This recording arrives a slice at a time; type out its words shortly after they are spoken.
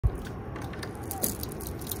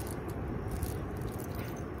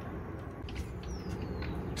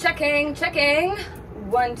Checking, checking.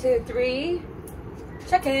 1, 2, 3.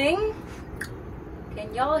 Checking.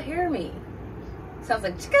 Can y'all hear me? Sounds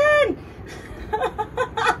like chicken.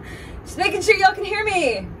 Just making sure y'all can hear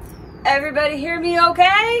me. Everybody hear me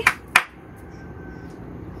okay?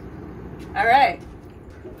 All right.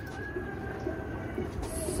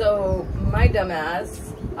 So my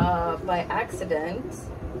dumbass, by accident,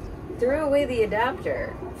 threw away the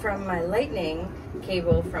adapter from my lightning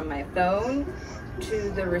cable from my phone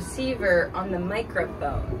to the receiver on the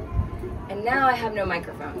microphone. And now I have no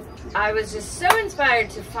microphone. I was just so inspired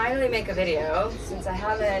to finally make a video, since I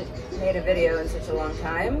haven't made a video in such a long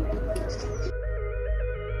time.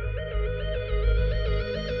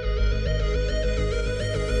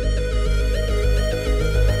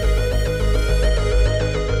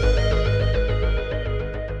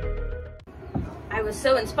 I was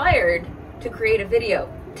so inspired to create a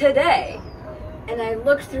video today, and I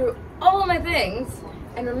looked through all of my things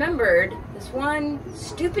and remembered this one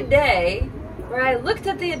stupid day where I looked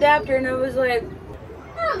at the adapter and I was like,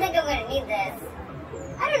 I don't think I'm gonna need this.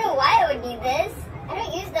 I don't know why I would need this. I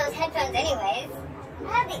don't use those headphones anyways.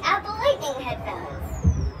 I have the Apple Lightning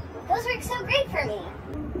headphones. Those work so great for me.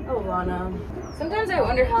 oh Lana, sometimes I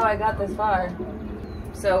wonder how I got this far.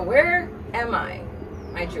 So where am I,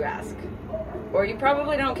 might you ask? Or you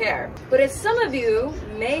probably don't care. But as some of you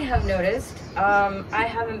may have noticed, I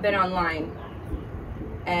haven't been online.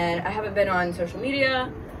 And I haven't been on social media,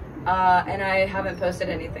 and I haven't posted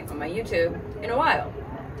anything on my YouTube in a while.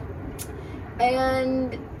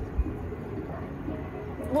 And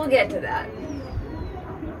we'll get to that.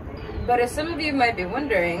 But as some of you might be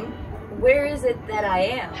wondering, where is it that I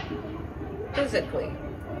am physically?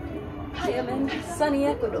 I am in sunny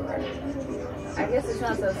Ecuador. I guess it's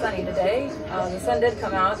not so sunny today. The sun did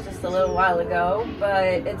come out just a little while ago, but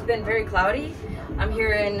it's been very cloudy. I'm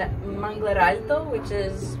here in Manglar Alto, which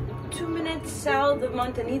is 2 minutes south of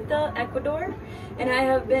Montanita, Ecuador, and I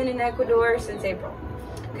have been in Ecuador since April.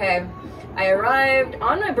 Okay, I arrived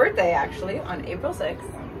on my birthday, actually, on April 6th,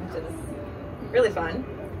 which is really fun.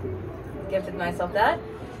 Gifted myself that.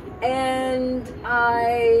 And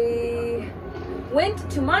I went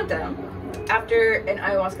to Manta after an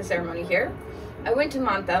ayahuasca ceremony here. I went to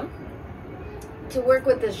Manta to work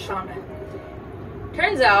with this shaman.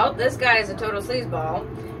 Turns out this guy is a total sleazeball,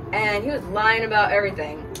 and he was lying about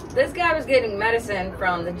everything. This guy was getting medicine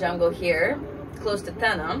from the jungle here, close to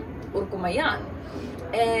Tena, Urcumayan,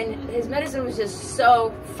 and his medicine was just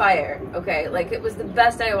so fire, okay? Like, it was the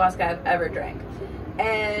best ayahuasca I've ever drank.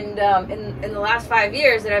 And in the last 5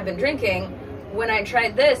 years that I've been drinking, when I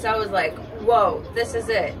tried this, I was like, whoa, this is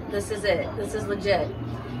it, this is it, this is legit.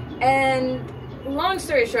 And long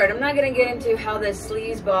story short, I'm not going to get into how this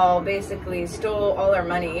sleazeball basically stole all our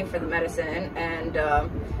money for the medicine and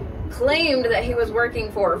claimed that he was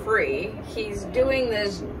working for free. He's doing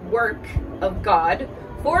this work of God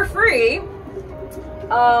for free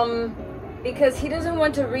because he doesn't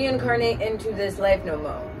want to reincarnate into this life no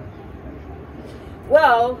more.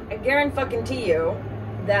 Well, I guarantee you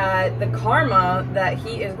that the karma that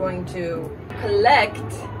he is going to collect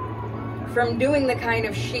from doing the kind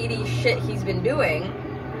of shady shit he's been doing,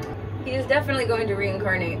 he is definitely going to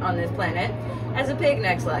reincarnate on this planet as a pig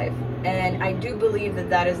next life. And I do believe that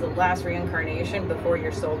that is the last reincarnation before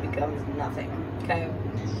your soul becomes nothing, okay?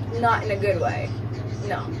 Not in a good way,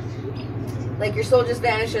 no. Like, your soul just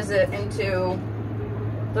vanishes into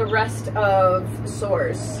the rest of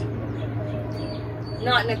Source.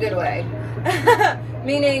 Not in a good way.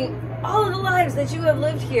 Meaning, all of the lives that you have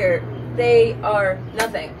lived here, they are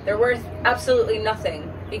nothing. They're worth absolutely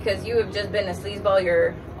nothing because you have just been a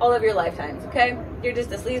sleazeball all of your lifetimes, okay? You're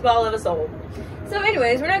just a sleazeball of a soul. So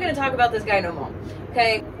anyways, we're not going to talk about this guy no more,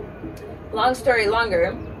 okay? Long story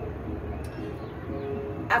longer,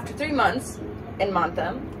 after 3 months in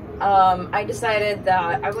Manta, I decided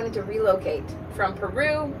that I wanted to relocate from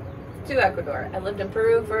Peru to Ecuador. I lived in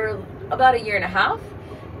Peru for about 1.5 years,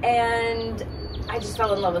 and I just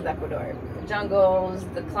fell in love with Ecuador. The jungles,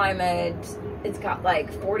 the climate, it's got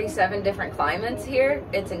like 47 different climates here.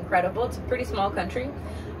 It's incredible. It's a pretty small country.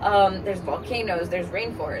 There's volcanoes, there's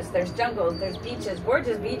rainforests, there's jungles, there's beaches,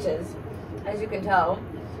 gorgeous beaches, as you can tell.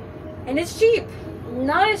 And it's cheap.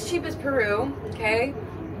 Not as cheap as Peru, okay?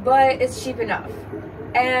 But it's cheap enough.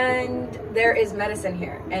 And there is medicine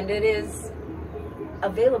here, and it is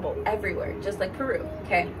available everywhere, just like Peru,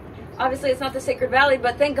 okay? Obviously, it's not the Sacred Valley,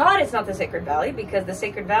 but thank God it's not the Sacred Valley, because the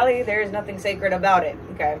Sacred Valley, there is nothing sacred about it,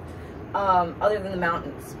 okay? Other than the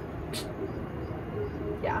mountains.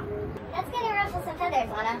 Yeah. That's gonna ruffle some feathers,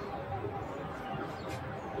 Lana.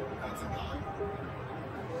 That's okay.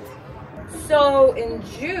 So in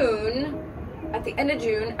June at the end of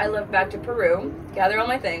June, I left back to Peru, gather all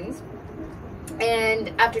my things, and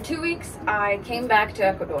after 2 weeks, I came back to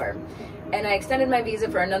Ecuador, and I extended my visa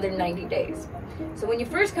for another 90 days. So when you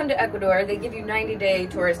first come to Ecuador, they give you 90-day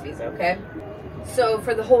tourist visa, okay? So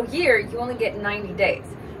for the whole year, you only get 90 days.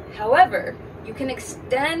 However, you can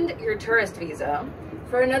extend your tourist visa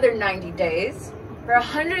for another 90 days for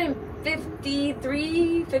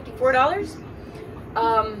 $154.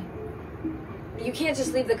 You can't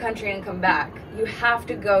just leave the country and come back. You have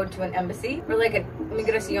to go to an embassy or like a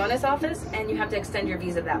Migraciones office, and you have to extend your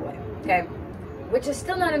visa that way, okay? Which is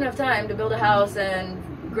still not enough time to build a house and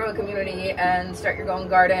grow a community and start your own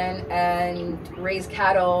garden and raise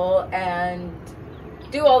cattle and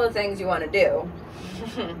do all the things you want to do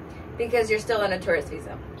because you're still on a tourist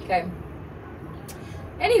visa, okay?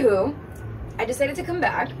 Anywho, I decided to come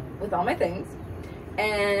back with all my things,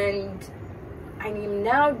 and I am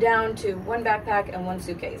now down to 1 backpack and 1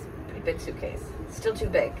 suitcase. Pretty big suitcase. Still too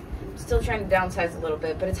big. Still trying to downsize a little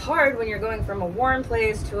bit, but it's hard when you're going from a warm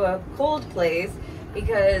place to a cold place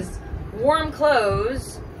because warm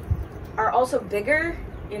clothes are also bigger,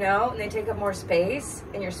 you know, and they take up more space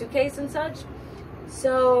in your suitcase and such.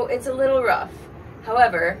 So it's a little rough.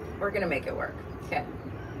 However, we're gonna make it work. Okay.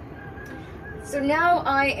 So now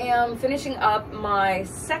I am finishing up my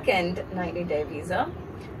second 90-day visa.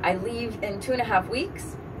 I leave in 2.5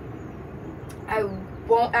 weeks. I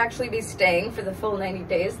won't actually be staying for the full 90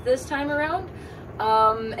 days this time around.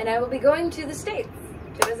 And I will be going to the States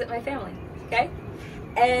to visit my family, okay?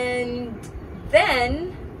 And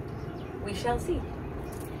then we shall see.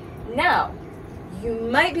 Now, you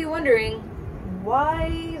might be wondering,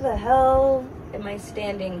 why the hell am I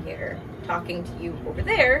standing here talking to you over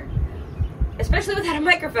there, especially without a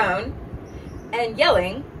microphone, and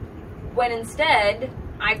yelling, when instead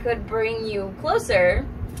I could bring you closer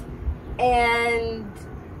and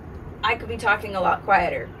I could be talking a lot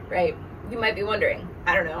quieter, right? You might be wondering.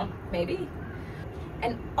 I don't know, maybe.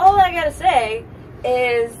 And all I gotta say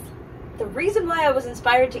is the reason why I was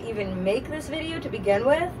inspired to even make this video to begin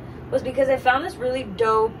with was because I found this really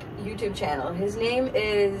dope YouTube channel. His name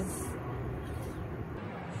is...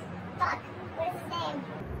 Fuck, what is his name?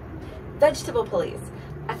 Vegetable Police.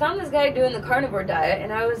 I found this guy doing the carnivore diet,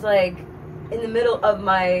 and I was like in the middle of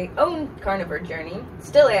my own carnivore journey.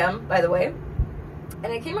 Still am, by the way.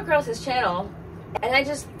 And I came across his channel, and I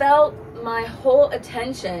just felt my whole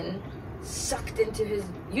attention sucked into his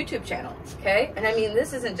YouTube channel, okay? And I mean,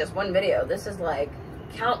 this isn't just one video. This is like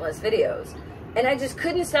countless videos. And I just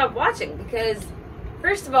couldn't stop watching because,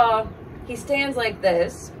 first of all, he stands like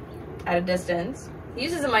this at a distance. He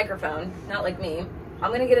uses a microphone, not like me.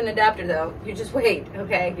 I'm gonna get an adapter though. You just wait,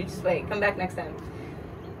 okay? You just wait. Come back next time.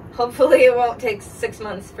 Hopefully it won't take 6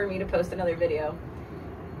 months for me to post another video.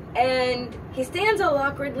 And he stands all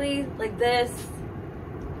awkwardly like this,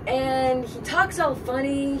 and he talks all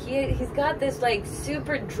funny. He's got this like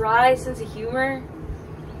super dry sense of humor,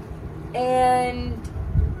 and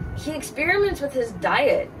he experiments with his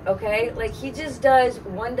diet, okay? Like, he just does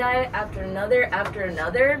one diet after another,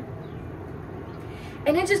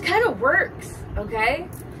 and it just kind of works, okay?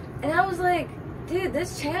 And I was like, dude,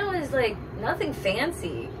 this channel is like nothing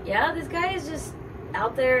fancy. Yeah, this guy is just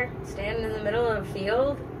out there standing in the middle of a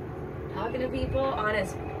field talking to people on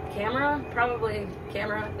his camera, probably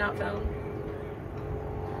camera, not phone.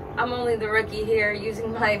 I'm only the rookie here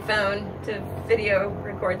using my phone to video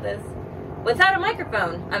record this without a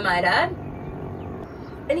microphone, I might add.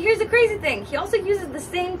 And here's the crazy thing, he also uses the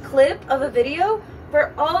same clip of a video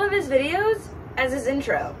for all of his videos as his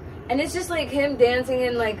intro. And it's just like him dancing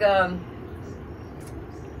in like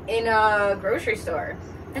in a grocery store.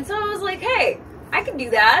 And so I was like, hey, I can do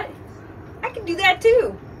that. I can do that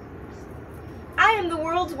too. I am the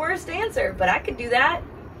world's worst dancer, but I could do that.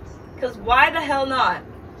 Because why the hell not?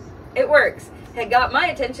 It works. It got my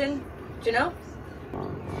attention, you know?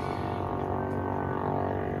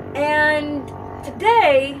 And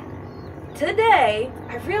today,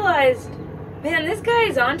 I realized, man, this guy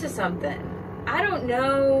is onto something. I don't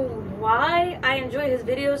know why I enjoy his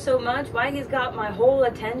videos so much, why he's got my whole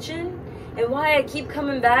attention, and why I keep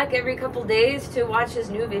coming back every couple days to watch his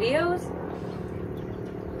new videos.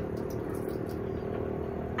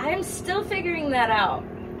 I'm still figuring that out.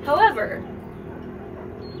 However,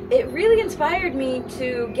 it really inspired me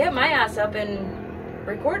to get my ass up and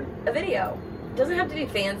record a video. It doesn't have to be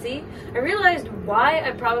fancy. I realized why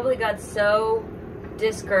I probably got so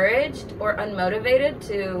discouraged or unmotivated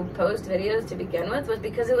to post videos to begin with was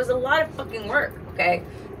because it was a lot of fucking work, okay?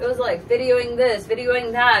 It was like videoing this,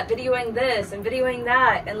 videoing that, videoing this, and videoing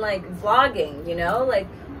that, and like vlogging, you know? Like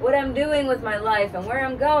what I'm doing with my life and where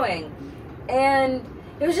I'm going. And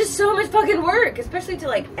it was just so much fucking work, especially to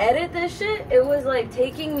like edit this shit. It was like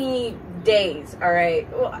taking me days, alright?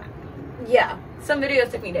 Well, yeah, some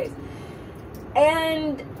videos took me days.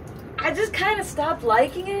 And I just kind of stopped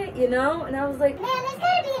liking it, you know? And I was like, man, there's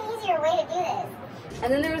gotta be an easier way to do this.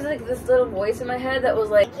 And then there was like this little voice in my head that was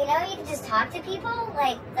like, you know, you can just talk to people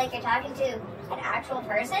like you're talking to an actual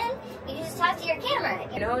person. You can just talk to your camera.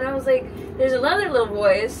 You know, and I was like, there's another little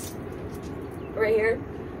voice right here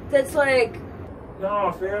that's like,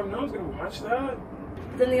 nah, fam, no one's gonna watch that.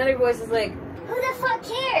 Then the other voice is like, who the fuck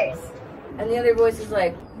cares? And the other voice is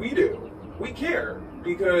like, We do. We care.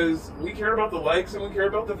 Because we care about the likes and we care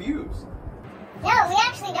about the views. No, we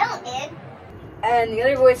actually don't, dude. and the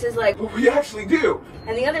other voice is like, But we actually do.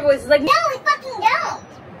 And the other voice is like, no, we fucking don't.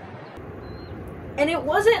 And it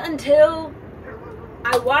wasn't until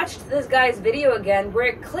I watched this guy's video again where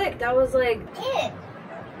it clicked. I was like, dude,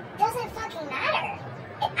 doesn't fucking matter.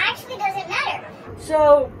 It actually doesn't matter.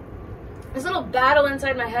 so this little battle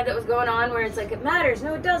inside my head that was going on where it's like, it matters,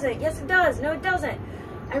 no it doesn't, yes it does, no it doesn't.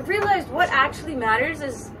 I realized what actually matters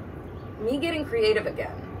is me getting creative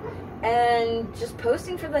again. And just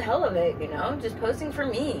posting for the hell of it, you know? Just posting for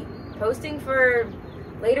me. Posting for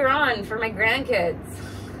later on for my grandkids.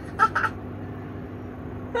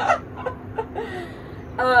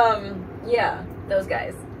 Yeah, those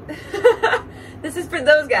guys. This is for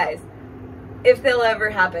those guys. If they'll ever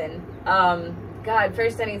happen. God,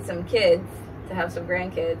 first I need some kids to have some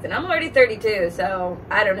grandkids. And I'm already 32, so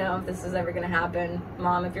I don't know if this is ever gonna happen.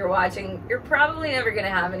 Mom, if you're watching, you're probably never gonna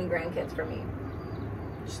have any grandkids from me.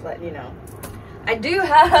 Just letting you know. I do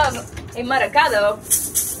have a maracado.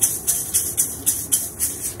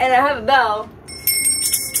 And I have a bell.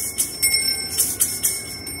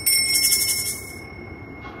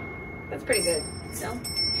 That's pretty good, no?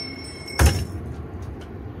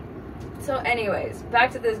 So anyways,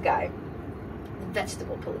 back to this guy.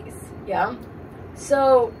 Vegetable police, yeah?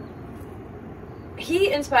 So,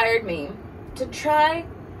 he inspired me to try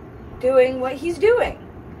doing what he's doing.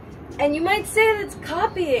 And you might say that's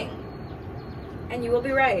copying. And you will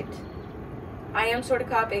be right. I am sort of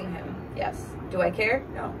copying him, yes. Do I care?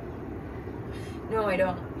 No. No, I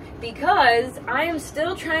don't. Because I am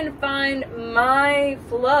still trying to find my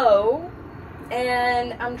flow,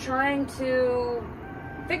 and I'm trying to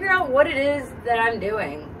figure out what it is that I'm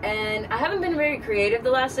doing. And I haven't been very creative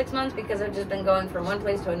the last 6 months because I've just been going from one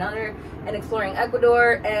place to another and exploring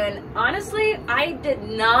Ecuador. And honestly, I did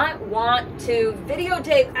not want to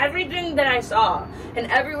videotape everything that I saw and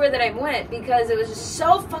everywhere that I went because it was just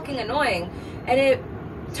so fucking annoying. And it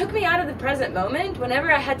took me out of the present moment whenever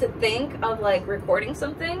I had to think of like recording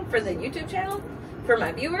something for the YouTube channel for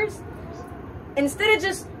my viewers, instead of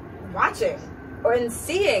just watching or in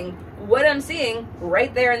seeing what I'm seeing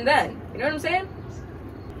right there and then. You know what I'm saying?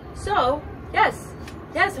 So, yes,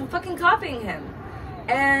 I'm fucking copying him.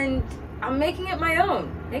 And I'm making it my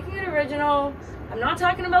own, making it original. I'm not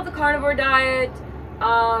talking about the carnivore diet.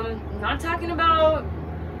 I'm not talking about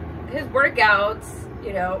his workouts,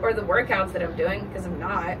 you know, or the workouts that I'm doing, because I'm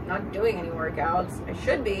not doing any workouts. I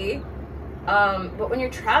should be. But when you're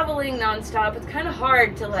traveling nonstop, it's kind of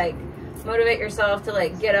hard to like motivate yourself to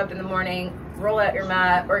like get up in the morning, roll out your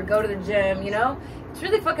mat, or go to the gym, you know? It's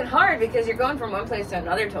really fucking hard because you're going from one place to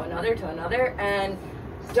another, to another, to another, and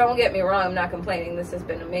don't get me wrong, I'm not complaining, this has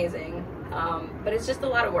been amazing, but it's just a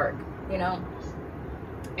lot of work, you know?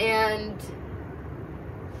 And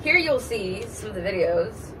here you'll see some of the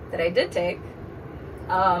videos that I did take,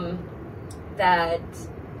 that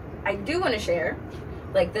I do want to share,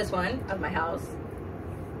 like this one of my house.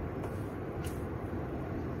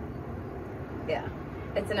 Yeah,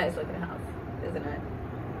 it's a nice looking house, isn't it?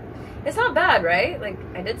 It's not bad, right? Like,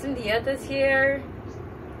 I did some dietas here,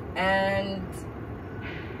 and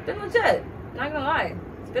it's been legit, not gonna lie.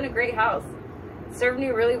 It's been a great house. It served me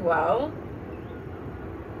really well.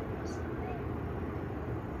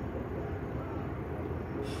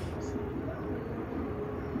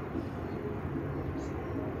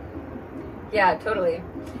 Yeah, totally.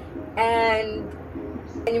 And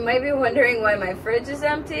you might be wondering why my fridge is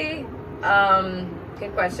empty.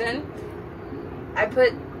 Good question. I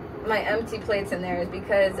put my empty plates in there is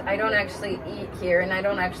because I don't actually eat here and I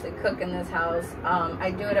don't actually cook in this house.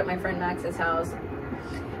 I do it at my friend Max's house.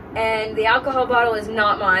 And the alcohol bottle is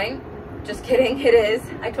not mine. Just kidding, it is.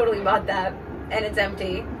 I totally bought that and it's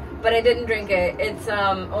empty. But I didn't drink it. It's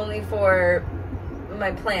only for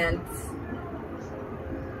my plants.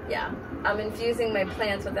 Yeah, I'm infusing my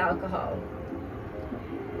plants with alcohol.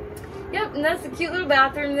 Yep, and that's the cute little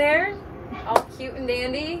bathroom there. All cute and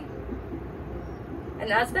dandy. And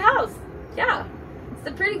that's the house. Yeah, it's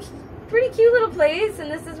a pretty cute little place, and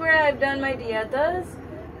this is where I've done my dietas.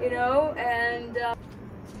 you know, and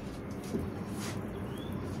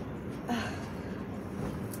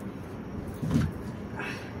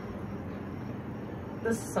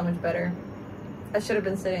this is so much better. I should have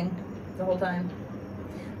been sitting the whole time,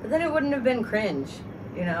 but then it wouldn't have been cringe,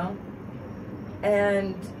 you know,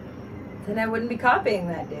 and then I wouldn't be copying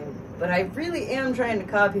that dude. But I really am trying to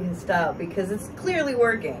copy his style because it's clearly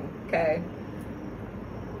working, okay?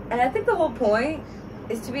 And I think the whole point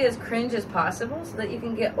is to be as cringe as possible so that you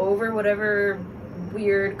can get over whatever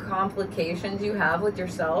weird complications you have with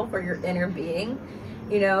yourself or your inner being.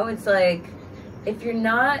 You know, it's like, if you're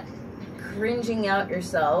not cringing out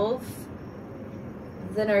yourself,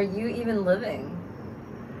 then are you even living?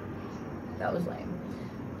 That was lame.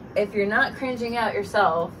 If you're not cringing out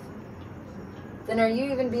yourself, then are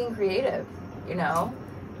you even being creative, you know?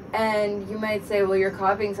 And you might say, well, you're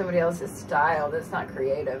copying somebody else's style. That's not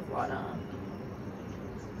creative, Lana.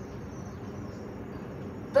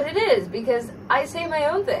 But it is, because I say my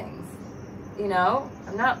own things, you know?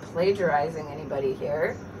 I'm not plagiarizing anybody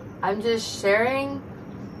here. I'm just sharing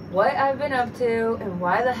what I've been up to and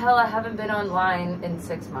why the hell I haven't been online in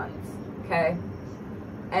 6 months, okay?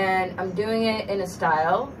 And I'm doing it in a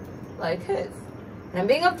style like his. And I'm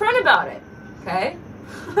being upfront about it. Okay?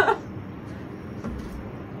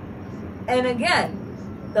 And again,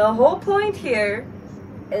 the whole point here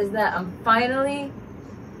is that I'm finally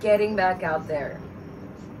getting back out there.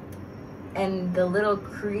 And the little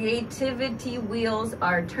creativity wheels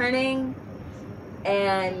are turning.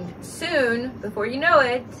 And soon, before you know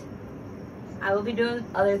it, I will be doing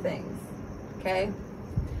other things. Okay?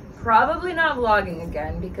 Probably not vlogging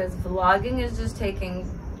again, because vlogging is just taking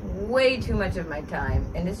way too much of my time,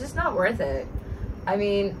 and it's just not worth it. I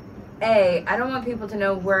mean, I don't want people to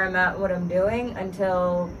know where I'm at, what I'm doing,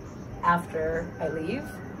 until after I leave,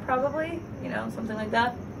 probably, you know, something like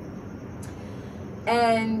that.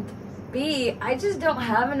 And B, I just don't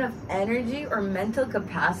have enough energy or mental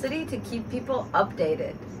capacity to keep people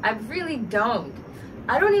updated. I really don't.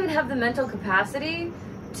 I don't even have the mental capacity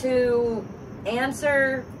to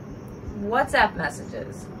answer WhatsApp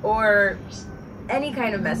messages or any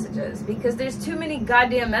kind of messages, because there's too many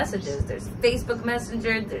goddamn messages. There's Facebook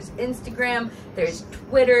Messenger, there's Instagram, there's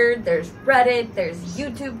Twitter, there's Reddit, there's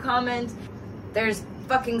YouTube comments, there's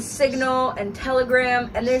fucking Signal and Telegram,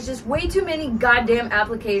 and there's just way too many goddamn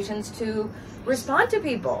applications to respond to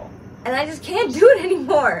people. And I just can't do it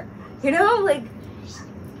anymore. You know, like,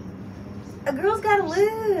 a girl's gotta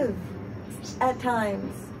live at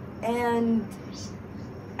times, and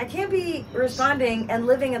I can't be responding and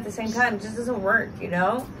living at the same time. It just doesn't work, you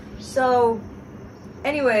know? So,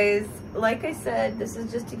 anyways, like I said, this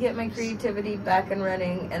is just to get my creativity back and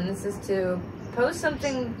running, and this is to post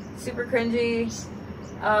something super cringy,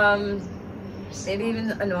 maybe even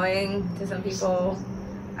annoying to some people.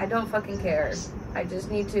 I don't fucking care. I just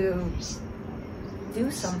need to do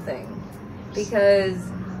something, because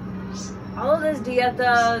all of this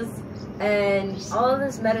dietas and all of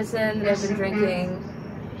this medicine that I've been drinking,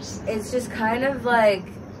 it's just kind of like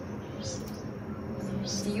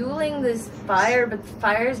fueling this fire, but the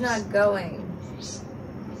fire's not going.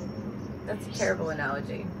 That's a terrible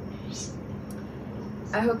analogy.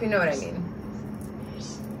 I hope you know what I mean.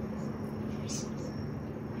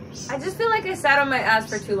 I just feel like I sat on my ass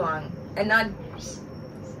for too long and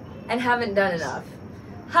haven't done enough.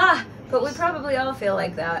 Ha! But we probably all feel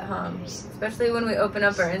like that, huh? Especially when we open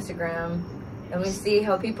up our Instagram and we see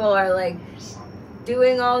how people are like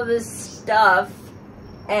doing all this stuff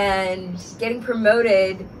and getting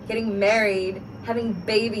promoted, getting married, having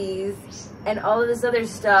babies, and all of this other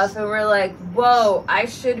stuff, and we're like, whoa, I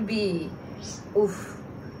should be. Oof.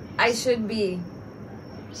 I should be.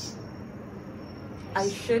 I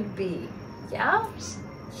should be. Yeah?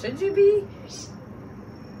 Should you be?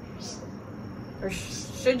 Or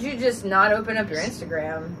should you just not open up your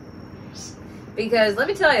Instagram? Because let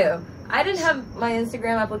me tell you, I didn't have my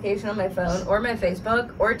Instagram application on my phone, or my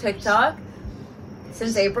Facebook, or TikTok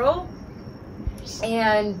since April.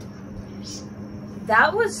 And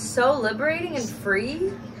that was so liberating and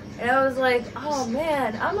free. And I was like, oh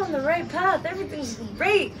man, I'm on the right path. Everything's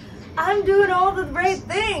great. I'm doing all the right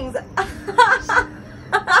things.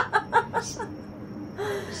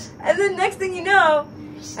 And then next thing you know,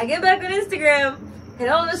 I get back on Instagram, and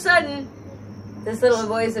all of a sudden, this little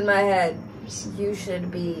voice in my head, you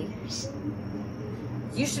should be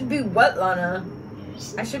what, Lana?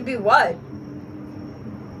 I should be what?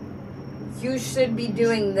 You should be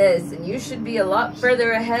doing this, and you should be a lot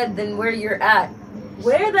further ahead than where you're at.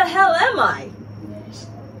 Where the hell am I?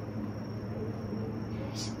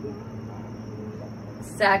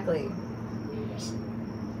 Exactly.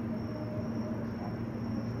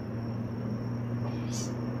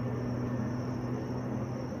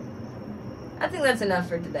 I think that's enough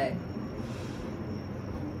for today.